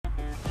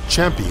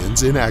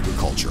Champions in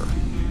Agriculture.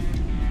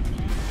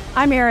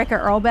 I'm Erica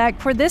Earlbeck.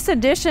 For this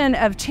edition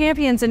of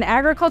Champions in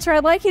Agriculture,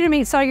 I'd like you to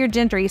meet Sawyer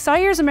Gentry.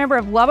 Sawyer is a member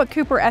of Lubbock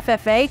Cooper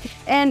FFA,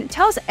 and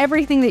tell us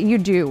everything that you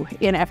do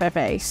in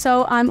FFA.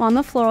 So I'm on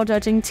the floral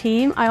judging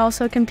team. I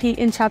also compete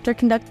in chapter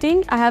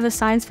conducting. I have a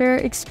science fair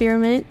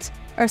experiment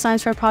or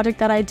science fair project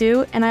that I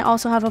do, and I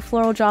also have a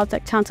floral job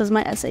that counts as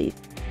my essay.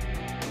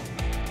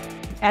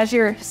 As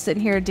you're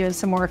sitting here doing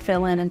some more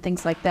fill-in and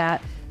things like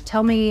that,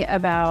 tell me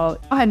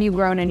about how have you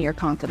grown in your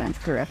confidence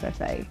through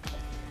FFA?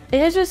 It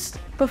is just,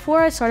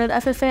 before I started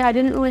FFA, I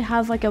didn't really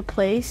have like a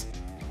place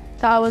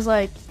that I was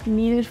like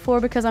needed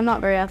for because I'm not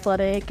very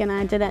athletic and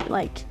I didn't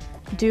like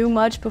do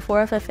much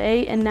before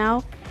FFA, and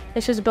now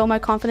it's just built my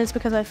confidence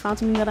because I found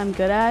something that I'm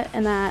good at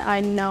and that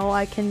I know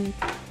I can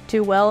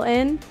do well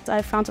in.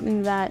 I found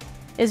something that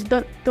is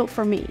built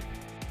for me.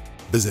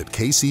 Visit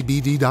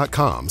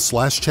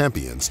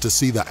kcbd.com/champions to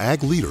see the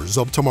ag leaders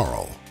of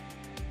tomorrow.